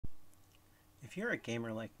If you're a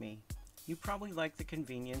gamer like me, you probably like the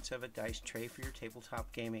convenience of a dice tray for your tabletop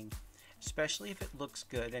gaming, especially if it looks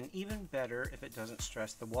good, and even better if it doesn't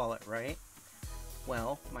stress the wallet, right?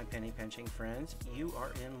 Well, my penny pinching friends, you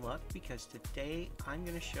are in luck, because today I'm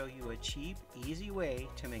going to show you a cheap, easy way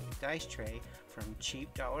to make a dice tray from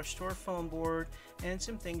cheap dollar store foam board and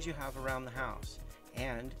some things you have around the house.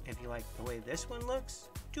 And if you like the way this one looks,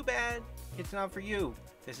 too bad, it's not for you.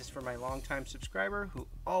 This is for my longtime subscriber who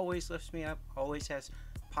always lifts me up, always has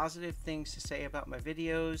positive things to say about my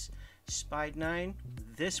videos. Spide9,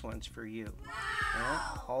 this one's for you. And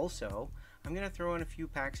also, I'm going to throw in a few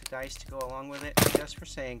packs of dice to go along with it, just for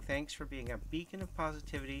saying thanks for being a beacon of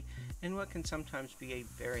positivity in what can sometimes be a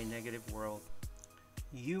very negative world.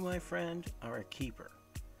 You, my friend, are a keeper.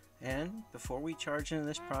 And before we charge into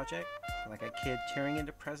this project, like a kid tearing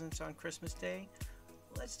into presents on Christmas Day,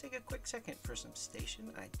 let's take a quick second for some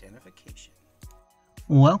station identification.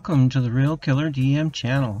 Welcome to the Real Killer DM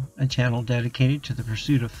channel, a channel dedicated to the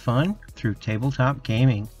pursuit of fun through tabletop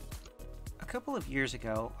gaming. A couple of years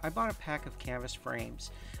ago, I bought a pack of canvas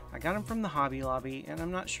frames. I got them from the Hobby Lobby, and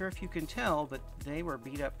I'm not sure if you can tell, but they were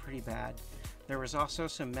beat up pretty bad. There was also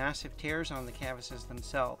some massive tears on the canvases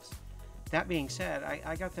themselves. That being said,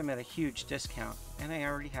 I got them at a huge discount, and I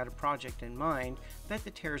already had a project in mind that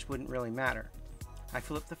the tears wouldn't really matter. I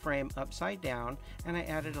flipped the frame upside down, and I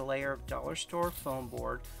added a layer of dollar store foam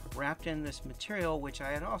board wrapped in this material, which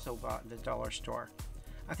I had also bought in the dollar store.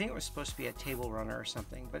 I think it was supposed to be a table runner or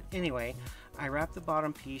something, but anyway, I wrapped the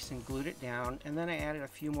bottom piece and glued it down, and then I added a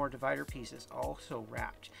few more divider pieces, also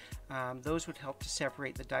wrapped. Those would help to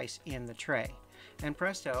separate the dice in the tray. And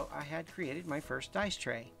presto, I had created my first dice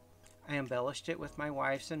tray. I embellished it with my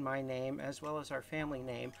wife's and my name, as well as our family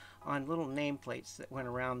name, on little nameplates that went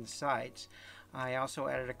around the sides. I also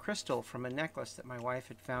added a crystal from a necklace that my wife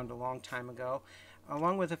had found a long time ago,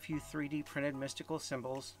 along with a few 3D printed mystical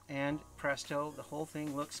symbols, and presto, the whole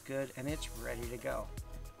thing looks good and it's ready to go.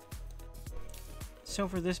 So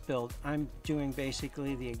for this build, I'm doing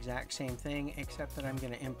basically the exact same thing, except that I'm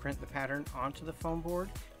going to imprint the pattern onto the foam board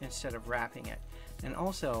instead of wrapping it. And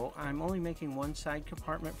also, I'm only making one side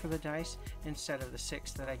compartment for the dice instead of the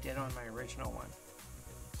 6 that I did on my original one.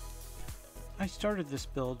 I started this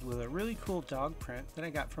build with a really cool dog print that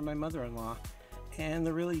I got from my mother-in-law. And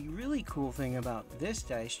the really cool thing about this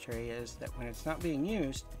dice tray is that when it's not being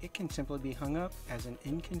used, it can simply be hung up as an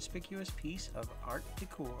inconspicuous piece of art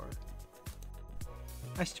decor.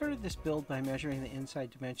 I started this build by measuring the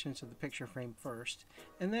inside dimensions of the picture frame first,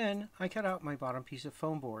 and then I cut out my bottom piece of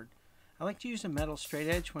foam board. I like to use a metal straight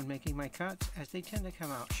edge when making my cuts, as they tend to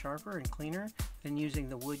come out sharper and cleaner than using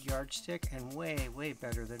the wood yardstick, and way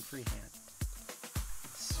better than freehand.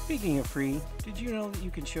 Speaking of free, did you know that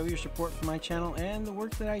you can show your support for my channel and the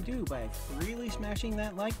work that I do by freely smashing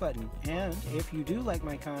that like button? And if you do like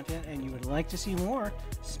my content and you would like to see more,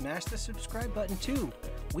 smash the subscribe button too.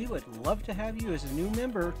 We would love to have you as a new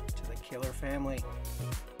member to the Killer family.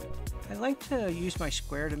 I like to use my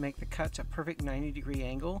square to make the cuts a perfect 90-degree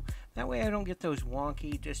angle. That way I don't get those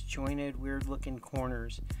wonky, disjointed, weird looking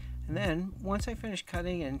corners. And then, once I finished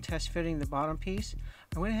cutting and test fitting the bottom piece,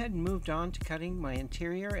 I went ahead and moved on to cutting my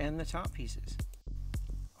interior and the top pieces.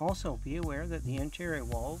 Also, be aware that the interior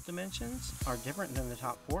wall dimensions are different than the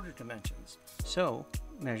top border dimensions. So,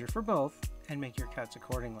 measure for both and make your cuts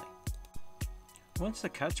accordingly. Once the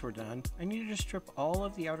cuts were done, I needed to strip all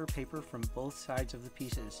of the outer paper from both sides of the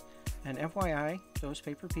pieces. And FYI, those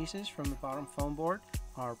paper pieces from the bottom foam board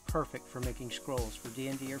are perfect for making scrolls for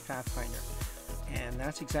D&D or Pathfinder. And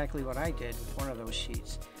that's exactly what I did with one of those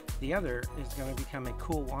sheets. The other is going to become a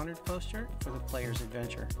cool wanted poster for the player's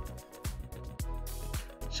adventure.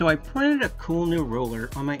 So I printed a cool new roller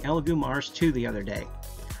on my Elegoo Mars 2 the other day.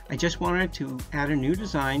 I just wanted to add a new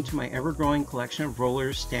design to my ever-growing collection of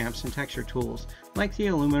rollers, stamps, and texture tools, like the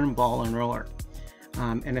aluminum ball and roller.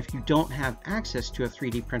 And if you don't have access to a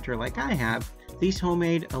 3D printer like I have, these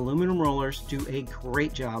homemade aluminum rollers do a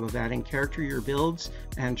great job of adding character to your builds,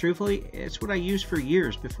 and truthfully, it's what I used for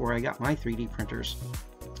years before I got my 3D printers.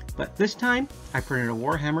 But this time, I printed a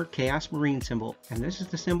Warhammer Chaos Marine symbol, and this is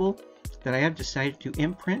the symbol that I have decided to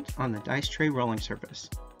imprint on the dice tray rolling surface.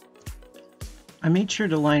 I made sure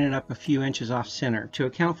to line it up a few inches off center. To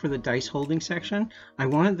account for the dice holding section, I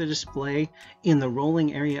wanted the display in the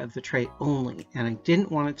rolling area of the tray only, and I didn't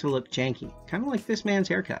want it to look janky, kind of like this man's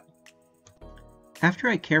haircut. After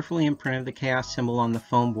I carefully imprinted the chaos symbol on the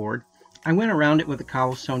foam board, I went around it with a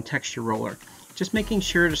cobblestone texture roller, just making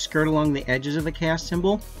sure to skirt along the edges of the chaos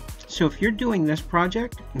symbol. So if you're doing this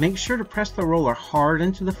project, make sure to press the roller hard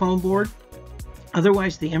into the foam board.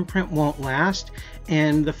 Otherwise, the imprint won't last,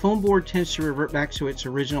 and the foam board tends to revert back to its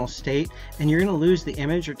original state, and you're going to lose the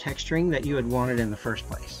image or texturing that you had wanted in the first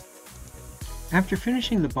place. After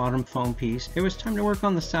finishing the bottom foam piece, it was time to work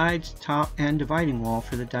on the sides, top, and dividing wall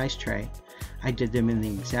for the dice tray. I did them in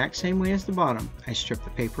the exact same way as the bottom. I stripped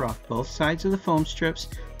the paper off both sides of the foam strips,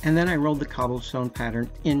 and then I rolled the cobblestone pattern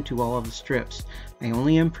into all of the strips. I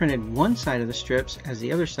only imprinted one side of the strips, as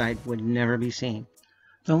the other side would never be seen.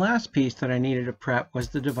 The last piece that I needed to prep was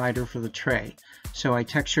the divider for the tray. So I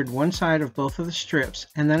textured one side of both of the strips,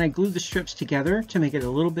 and then I glued the strips together to make it a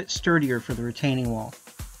little bit sturdier for the retaining wall.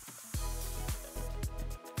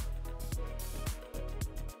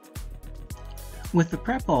 With the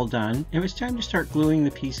prep all done, it was time to start gluing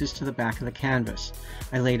the pieces to the back of the canvas.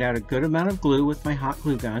 I laid out a good amount of glue with my hot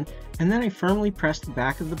glue gun, and then I firmly pressed the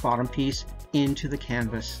back of the bottom piece into the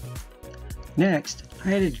canvas. Next,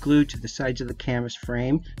 I added glue to the sides of the canvas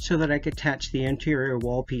frame so that I could attach the interior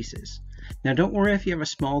wall pieces. Now don't worry if you have a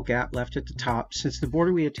small gap left at the top, since the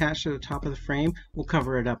border we attach to the top of the frame will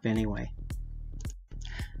cover it up anyway.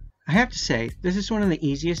 I have to say, this is one of the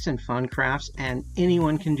easiest and fun crafts, and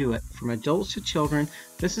anyone can do it. From adults to children,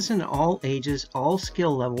 this is an all ages, all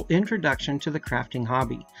skill level introduction to the crafting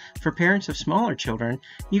hobby. For parents of smaller children,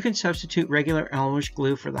 you can substitute regular Elmer's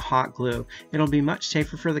glue for the hot glue. It'll be much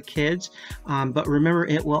safer for the kids, but remember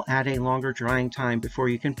it will add a longer drying time before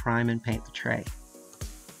you can prime and paint the tray.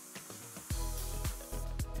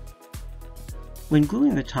 When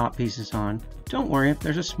gluing the top pieces on, don't worry if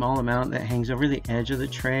there's a small amount that hangs over the edge of the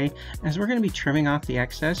tray, as we're going to be trimming off the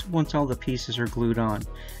excess once all the pieces are glued on.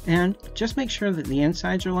 And just make sure that the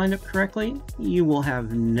insides are lined up correctly. You will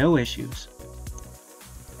have no issues.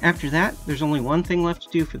 After that, there's only one thing left to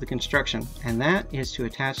do for the construction, and that is to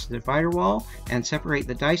attach the divider wall and separate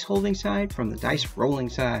the dice holding side from the dice rolling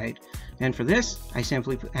side. And for this, I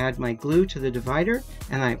simply add my glue to the divider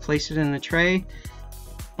and I place it in the tray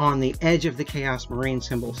on the edge of the Chaos Marine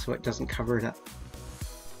symbol so it doesn't cover it up.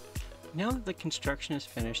 Now that the construction is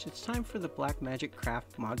finished, it's time for the Black Magic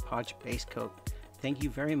Craft Mod Podge base coat. Thank you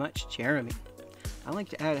very much, Jeremy. I like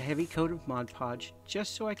to add a heavy coat of Mod Podge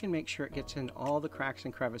just so I can make sure it gets in all the cracks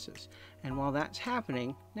and crevices. And while that's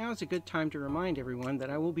happening, now is a good time to remind everyone that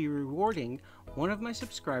I will be rewarding one of my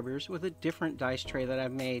subscribers with a different dice tray that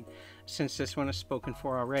I've made, since this one is spoken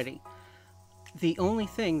for already. The only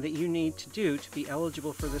thing that you need to do to be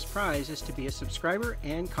eligible for this prize is to be a subscriber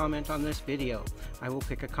and comment on this video. I will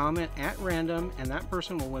pick a comment at random, and that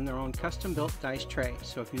person will win their own custom-built dice tray.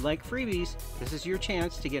 So if you like freebies, this is your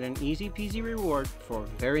chance to get an easy-peasy reward for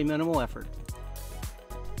very minimal effort.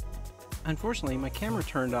 Unfortunately, my camera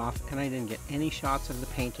turned off and I didn't get any shots of the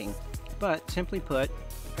painting. But simply put,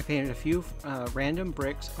 I painted a few random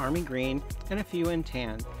bricks army green and a few in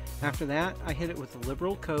tan. After that, I hit it with a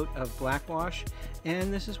liberal coat of black wash,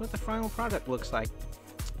 and this is what the final product looks like.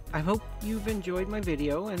 I hope you've enjoyed my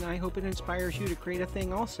video, and I hope it inspires you to create a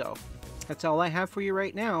thing also. That's all I have for you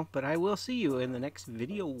right now, but I will see you in the next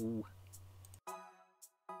video.